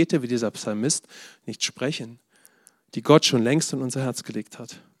Gebete wie dieser Psalmist nicht sprechen, die Gott schon längst in unser Herz gelegt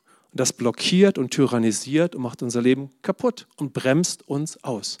hat. Und das blockiert und tyrannisiert und macht unser Leben kaputt und bremst uns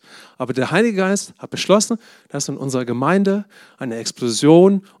aus. Aber der Heilige Geist hat beschlossen, dass in unserer Gemeinde eine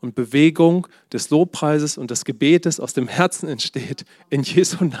Explosion und Bewegung des Lobpreises und des Gebetes aus dem Herzen entsteht, in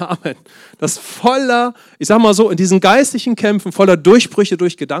Jesu Namen. Das voller, ich sag mal so, in diesen geistlichen Kämpfen voller Durchbrüche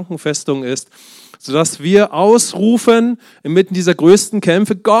durch Gedankenfestungen ist, sodass wir ausrufen, inmitten dieser größten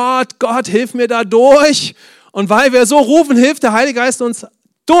Kämpfe, Gott, Gott, hilf mir da durch. Und weil wir so rufen, hilft der Heilige Geist uns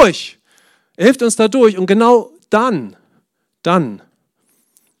durch. Er hilft uns da durch und genau dann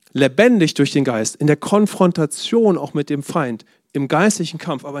lebendig durch den Geist, in der Konfrontation auch mit dem Feind, im geistlichen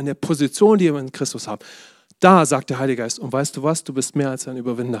Kampf, aber in der Position, die wir in Christus haben, da sagt der Heilige Geist, und weißt du was, du bist mehr als ein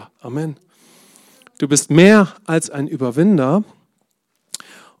Überwinder. Amen. Du bist mehr als ein Überwinder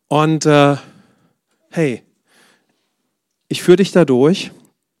und hey, ich führe dich da durch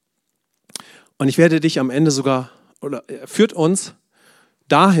und ich werde dich am Ende sogar, oder er führt uns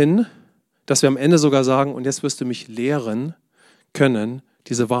dahin, dass wir am Ende sogar sagen, und jetzt wirst du mich lehren können,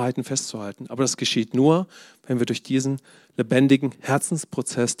 diese Wahrheiten festzuhalten. Aber das geschieht nur, wenn wir durch diesen lebendigen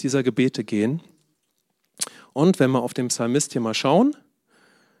Herzensprozess dieser Gebete gehen. Und wenn wir auf den Psalmist hier mal schauen,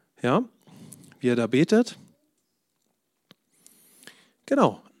 ja, wie er da betet.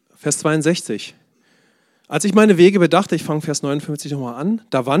 Genau, Vers 62. Als ich meine Wege bedachte, ich fange Vers 59 nochmal an,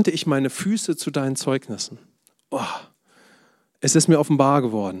 da wandte ich meine Füße zu deinen Zeugnissen. Oh. es ist mir offenbar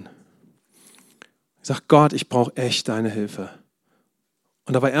geworden. Ich sage, Gott, ich brauche echt deine Hilfe.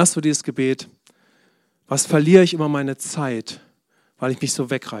 Und da war erst so dieses Gebet, was verliere ich immer meine Zeit, weil ich mich so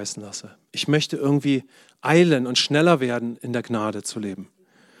wegreißen lasse. Ich möchte irgendwie eilen und schneller werden, in der Gnade zu leben.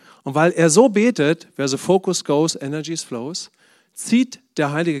 Und weil er so betet, where the focus goes, energy flows, zieht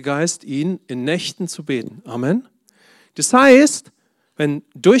der Heilige Geist ihn, in Nächten zu beten. Amen. Das heißt, wenn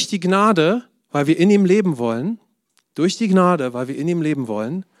durch die Gnade, weil wir in ihm leben wollen,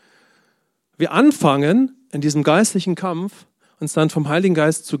 wir anfangen, in diesem geistlichen Kampf, uns dann vom Heiligen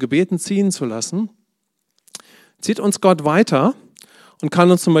Geist zu Gebeten ziehen zu lassen, zieht uns Gott weiter und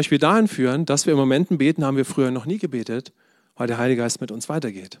kann uns zum Beispiel dahin führen, dass wir in Momenten beten, haben wir früher noch nie gebetet, weil der Heilige Geist mit uns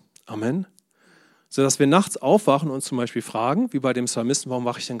weitergeht. Amen. Sodass wir nachts aufwachen und uns zum Beispiel fragen, wie bei dem Psalmisten, warum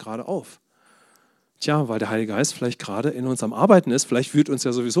wache ich denn gerade auf? Tja, weil der Heilige Geist vielleicht gerade in uns am Arbeiten ist, vielleicht wühlt uns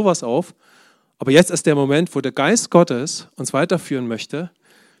ja sowieso was auf, aber jetzt ist der Moment, wo der Geist Gottes uns weiterführen möchte,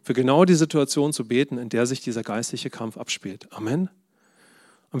 für genau die Situation zu beten, in der sich dieser geistliche Kampf abspielt. Amen.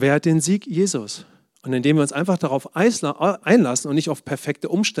 Und wer hat den Sieg? Jesus. Und indem wir uns einfach darauf einlassen und nicht auf perfekte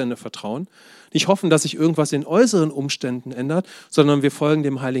Umstände vertrauen, nicht hoffen, dass sich irgendwas in äußeren Umständen ändert, sondern wir folgen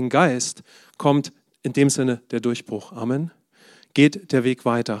dem Heiligen Geist, kommt in dem Sinne der Durchbruch. Amen. Geht der Weg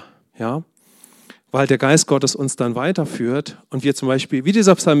weiter. Ja? Weil der Geist Gottes uns dann weiterführt und wir zum Beispiel, wie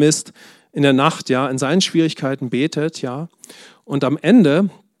dieser Psalmist in der Nacht, ja, in seinen Schwierigkeiten betet, ja, und am Ende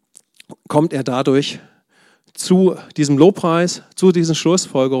kommt er dadurch zu diesem Lobpreis, zu diesen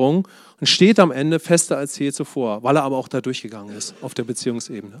Schlussfolgerungen und steht am Ende fester als je zuvor, weil er aber auch da durchgegangen ist auf der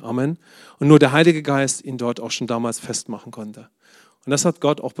Beziehungsebene. Amen. Und nur der Heilige Geist ihn dort auch schon damals festmachen konnte. Und das hat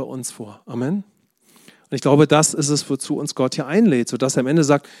Gott auch bei uns vor. Amen. Und ich glaube, das ist es, wozu uns Gott hier einlädt, sodass er am Ende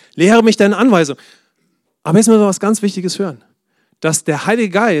sagt, lehre mich deine Anweisung. Aber jetzt müssen wir was ganz Wichtiges hören. Dass der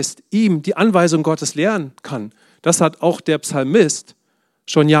Heilige Geist ihm die Anweisung Gottes lehren kann, das hat auch der Psalmist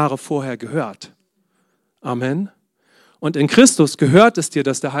schon Jahre vorher gehört. Amen. Und in Christus gehört es dir,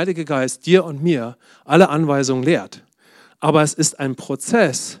 dass der Heilige Geist dir und mir alle Anweisungen lehrt. Aber es ist ein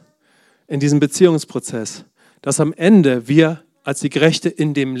Prozess, in diesem Beziehungsprozess, dass am Ende wir als die Gerechte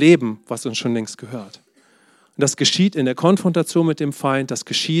in dem leben, was uns schon längst gehört. Und das geschieht in der Konfrontation mit dem Feind, das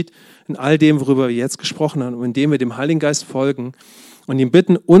geschieht in all dem, worüber wir jetzt gesprochen haben, und indem wir dem Heiligen Geist folgen und ihn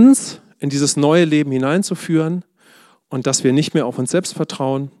bitten, uns in dieses neue Leben hineinzuführen und dass wir nicht mehr auf uns selbst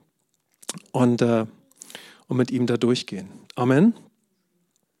vertrauen und mit ihm da durchgehen. Amen.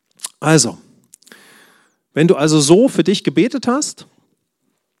 Also, wenn du also so für dich gebetet hast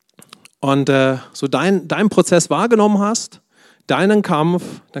und so deinen Prozess wahrgenommen hast, deinen Kampf,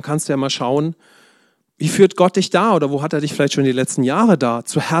 dann kannst du ja mal schauen, wie führt Gott dich da oder wo hat er dich vielleicht schon die letzten Jahre da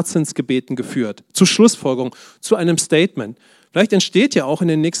zu Herzensgebeten geführt, zu Schlussfolgerungen, zu einem Statement. Vielleicht entsteht ja auch in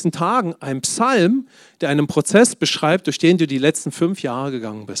den nächsten Tagen ein Psalm, der einen Prozess beschreibt, durch den du die letzten 5 Jahre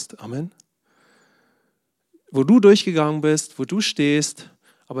gegangen bist. Amen. Wo du durchgegangen bist, wo du stehst,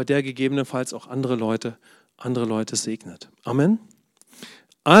 aber der gegebenenfalls auch andere Leute segnet. Amen.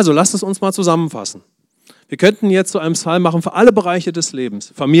 Also lasst es uns mal zusammenfassen. Wir könnten jetzt so einen Psalm machen für alle Bereiche des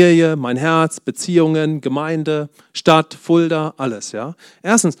Lebens. Familie, mein Herz, Beziehungen, Gemeinde, Stadt, Fulda, alles. Ja?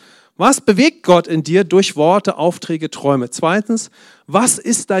 Erstens, was bewegt Gott in dir durch Worte, Aufträge, Träume? Zweitens, was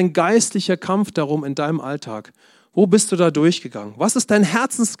ist dein geistlicher Kampf darum in deinem Alltag? Wo bist du da durchgegangen? Was ist dein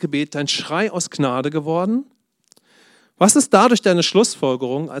Herzensgebet, dein Schrei aus Gnade geworden? Was ist dadurch deine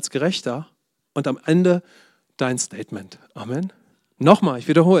Schlussfolgerung als Gerechter? Und am Ende dein Statement. Amen. Nochmal, ich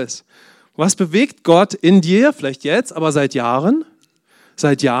wiederhole es. Was bewegt Gott in dir, vielleicht jetzt, aber seit Jahren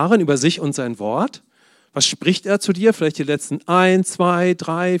über sich und sein Wort? Was spricht er zu dir, vielleicht die letzten 1, 2,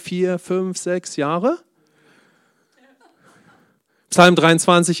 3, 4, 5, 6 Jahre? Psalm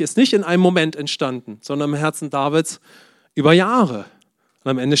 23 ist nicht in einem Moment entstanden, sondern im Herzen Davids über Jahre.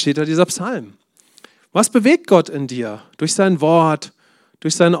 Und am Ende steht da dieser Psalm. Was bewegt Gott in dir? Durch sein Wort,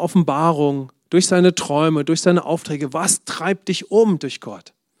 durch seine Offenbarung, durch seine Träume, durch seine Aufträge. Was treibt dich um durch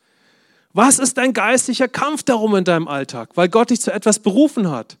Gott? Was ist dein geistlicher Kampf darum in deinem Alltag? Weil Gott dich zu etwas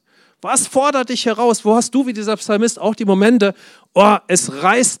berufen hat. Was fordert dich heraus? Wo hast du, wie dieser Psalmist, auch die Momente, oh, es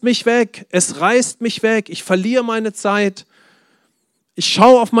reißt mich weg, ich verliere meine Zeit, ich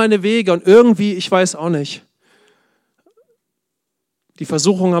schaue auf meine Wege und irgendwie, ich weiß auch nicht, die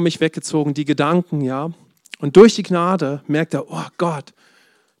Versuchungen haben mich weggezogen, die Gedanken, ja. Und durch die Gnade merkt er, oh Gott,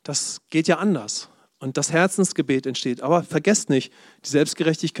 das geht ja anders. Und das Herzensgebet entsteht. Aber vergesst nicht, die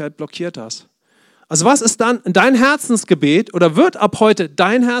Selbstgerechtigkeit blockiert das. Also was ist dann dein Herzensgebet oder wird ab heute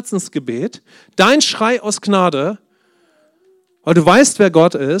dein Herzensgebet, dein Schrei aus Gnade, weil du weißt, wer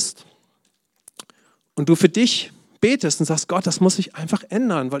Gott ist und du für dich betest und sagst, Gott, das muss sich einfach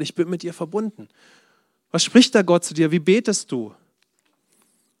ändern, weil ich bin mit dir verbunden. Was spricht da Gott zu dir? Wie betest du?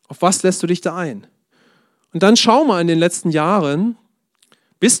 Auf was lässt du dich da ein? Und dann schau mal in den letzten Jahren,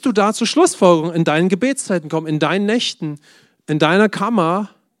 bist du da zur Schlussfolgerung in deinen Gebetszeiten gekommen, in deinen Nächten, in deiner Kammer,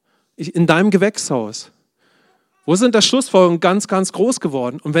 in deinem Gewächshaus? Wo sind da Schlussfolgerungen ganz, ganz groß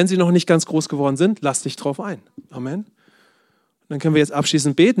geworden? Und wenn sie noch nicht ganz groß geworden sind, lass dich drauf ein. Amen. Und dann können wir jetzt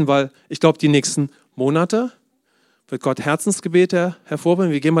abschließend beten, weil ich glaube, die nächsten Monate wird Gott Herzensgebete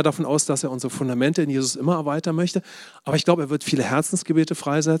hervorbringen. Wir gehen mal davon aus, dass er unsere Fundamente in Jesus immer erweitern möchte. Aber ich glaube, er wird viele Herzensgebete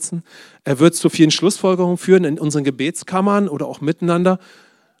freisetzen. Er wird zu vielen Schlussfolgerungen führen in unseren Gebetskammern oder auch miteinander.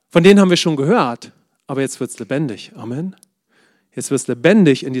 Von denen haben wir schon gehört. Aber jetzt wird es lebendig. Amen. Jetzt wird es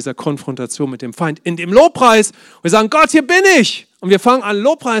lebendig in dieser Konfrontation mit dem Feind, in dem Lobpreis. Und wir sagen, Gott, hier bin ich. Und wir fangen an,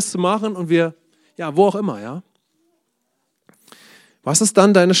 Lobpreis zu machen und wir, ja, wo auch immer, ja. Was ist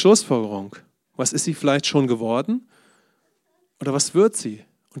dann deine Schlussfolgerung? Was ist sie vielleicht schon geworden? Oder was wird sie?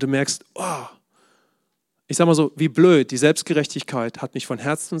 Und du merkst, oh, ich sag mal so, wie blöd, die Selbstgerechtigkeit hat mich von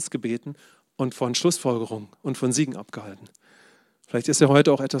Herzensgebeten und von Schlussfolgerungen und von Siegen abgehalten. Vielleicht ist ja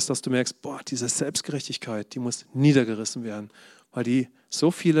heute auch etwas, dass du merkst, boah, diese Selbstgerechtigkeit, die muss niedergerissen werden, weil die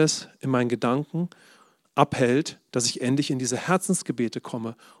so vieles in meinen Gedanken abhält, dass ich endlich in diese Herzensgebete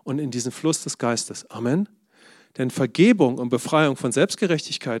komme und in diesen Fluss des Geistes. Amen. Denn Vergebung und Befreiung von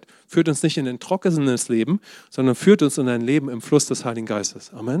Selbstgerechtigkeit führt uns nicht in ein trockenes Leben, sondern führt uns in ein Leben im Fluss des Heiligen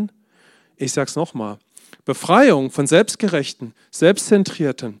Geistes. Amen. Ich sage es nochmal. Befreiung von selbstgerechten,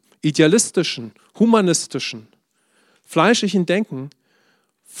 selbstzentrierten, idealistischen, humanistischen, fleischlichen Denken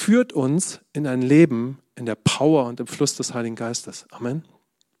führt uns in ein Leben in der Power und im Fluss des Heiligen Geistes. Amen.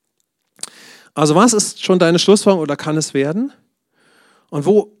 Also was ist schon deine Schlussfolgerung oder kann es werden? Und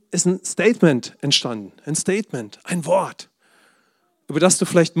wo ist ein Statement entstanden? Ein Statement, ein Wort, über das du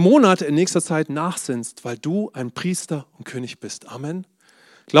vielleicht Monate in nächster Zeit nachsinnst, weil du ein Priester und König bist. Amen.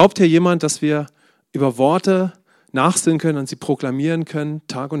 Glaubt hier jemand, dass wir über Worte nachsinnen können und sie proklamieren können,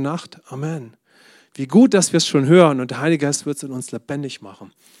 Tag und Nacht? Amen. Wie gut, dass wir es schon hören und der Heilige Geist wird es in uns lebendig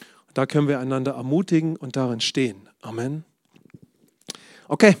machen. Und da können wir einander ermutigen und darin stehen. Amen.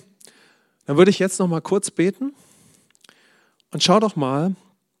 Okay, dann würde ich jetzt noch mal kurz beten und schau doch mal,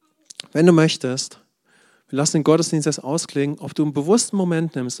 wenn du möchtest, wir lassen den Gottesdienst jetzt ausklingen, ob du einen bewussten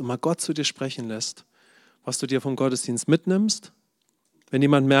Moment nimmst und mal Gott zu dir sprechen lässt, was du dir vom Gottesdienst mitnimmst. Wenn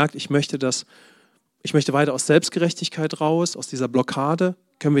jemand merkt, ich möchte weiter aus Selbstgerechtigkeit raus, aus dieser Blockade,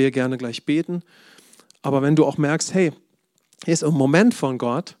 können wir hier gerne gleich beten. Aber wenn du auch merkst, hey, hier ist ein Moment von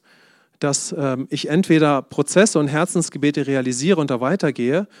Gott, dass ich entweder Prozesse und Herzensgebete realisiere und da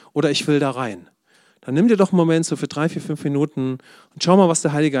weitergehe oder ich will da rein. Dann nimm dir doch einen Moment so für 3, 4, 5 Minuten und schau mal, was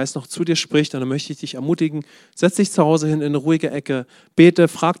der Heilige Geist noch zu dir spricht. Und dann möchte ich dich ermutigen, setz dich zu Hause hin in eine ruhige Ecke, bete,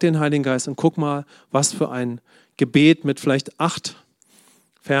 frag den Heiligen Geist und guck mal, was für ein Gebet mit vielleicht 8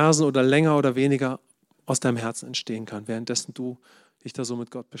 Versen oder länger oder weniger aus deinem Herzen entstehen kann, währenddessen du dich da so mit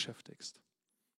Gott beschäftigst.